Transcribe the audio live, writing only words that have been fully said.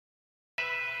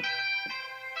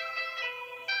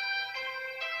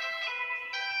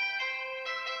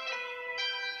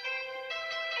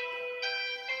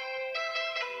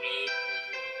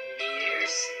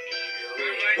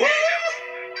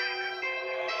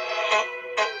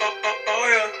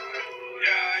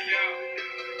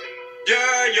Yeah.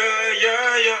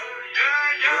 You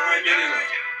already know.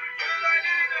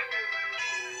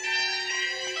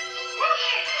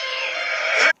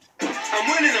 I'm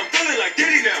winning, I'm feeling like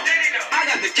Diddy now.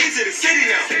 I got the keys to the city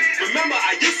now. Remember,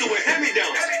 I used to wear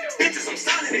hand-me-downs. Bitches, I'm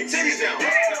signing their titties now.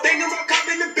 Thinking about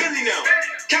copping the Billy now.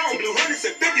 Counting blue hundreds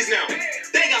and fifties now.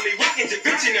 They got me rocking Da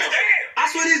Vinci now. I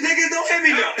swear these niggas don't hit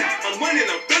me now. I'm winning,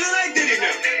 I'm feeling like Diddy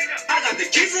now. I got the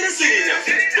keys to the city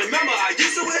now. Remember, I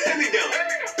used to wear hand-me-downs.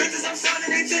 Bitches, I'm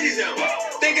signing their titties now.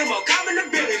 Thinking about copping the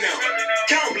Billy now.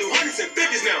 Counting blue hundreds and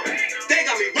fifties now. They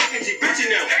got me rocking Da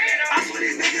Vinci now. I swear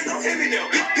these niggas don't hit me now.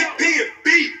 PnB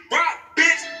Rock,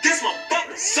 bitch, this my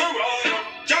fucking summer.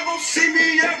 Y'all gon' see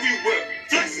me everywhere.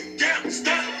 Flexing down the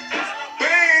stuff.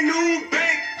 Brand new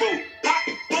bank full,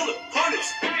 pocket full of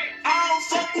hundreds. I don't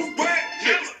fuck with rap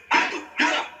niggas. I do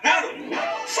what I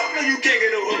want. Fuck no, you can't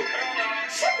get no hook.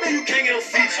 Fuck no, you can't get no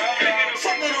feature.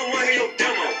 Fuck no, don't wanna hear your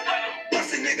demo.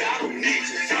 Pussy nigga, I don't need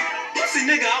you. Pussy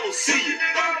nigga, I will see you.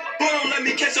 But don't let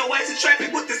me catch your ass in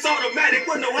traffic with this automatic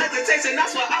with no hesitation.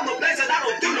 That's why I'm a blazing. I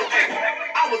don't do no act.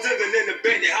 I was living in the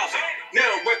bandit house. Now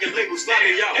record label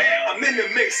slamming y'all. I'm in the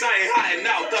mix, I ain't hiding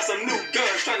out. Got some new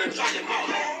guns trying to dry them out.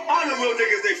 All the real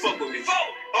niggas, they fuck with me.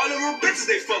 All the real bitches,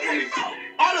 they fuck with me.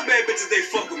 All the bad bitches, they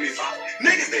fuck with me.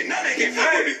 Niggas, they know they can't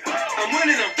fuck with me. I'm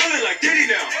winning, I'm feeling like Diddy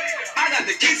now. I got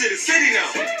the keys to the city now.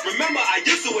 Remember, I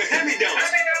used to wear hand-me-downs.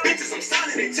 Bitches, I'm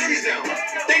signing their titties now.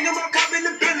 Thinking about copping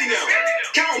the Billy now.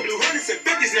 Counting blue hundreds and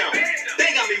fifties now.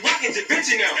 They got me rocking Da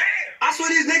Vinci now. I swear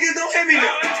these niggas don't hit me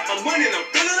now. I'm winning, I'm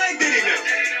feeling like Diddy now.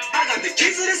 I got the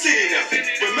keys to the city now.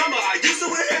 Remember, I used to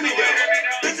wear hand-me-downs.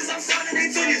 Bitches, I'm signing their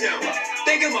titties now.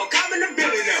 Thinking about copping the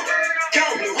Billy now.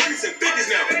 Counting blue hundreds and fifties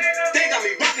now. They got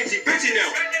me rocking Da Vinci now.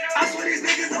 I swear these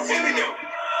niggas don't hit me now.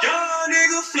 Young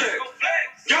nigga flex.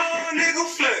 Young nigga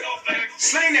flex.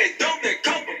 Sling that dope, that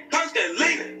coke, punch that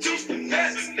lean, juice the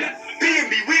nuts.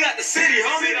 PnB, we got the city,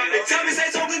 homie. They tell me say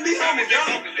something be homie,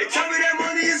 y'all. They tell me that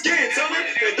money is getting, tell me.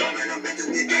 They don't let them bitches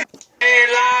be getting. And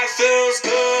life feels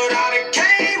good, I done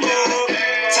came up.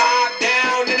 Top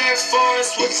down in that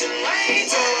forest, switching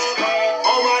lanes up.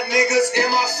 All my niggas in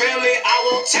my family, I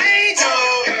won't change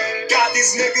up. Got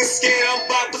these niggas scared, I'm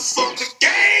about to fuck the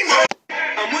game up.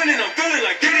 I'm winning, I'm feeling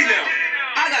like Diddy now.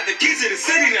 I got the keys to the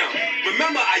city now.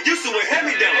 Remember, I used to wear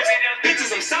hand-me-downs.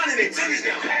 Bitches, I'm signing their titties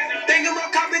now. Thinking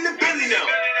about copping the Billy now.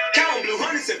 Counting blue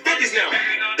hundreds and fifties now.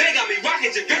 They got me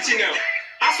rocking Da Vinci now.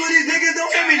 I swear these niggas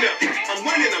don't hit me now. I'm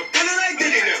winning, I'm feeling like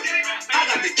Diddy now. I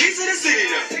got the keys to the city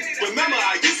now. Remember,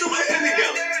 I used to wear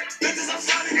hand-me-downs. Bitches, I'm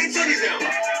signing their titties now.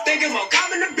 Thinking about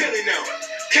copping the Billy now.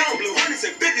 Counting blue hundreds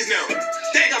and fifties now.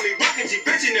 They got me rocking Da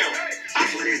Vinci now. I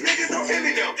swear these niggas don't hit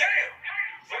me now.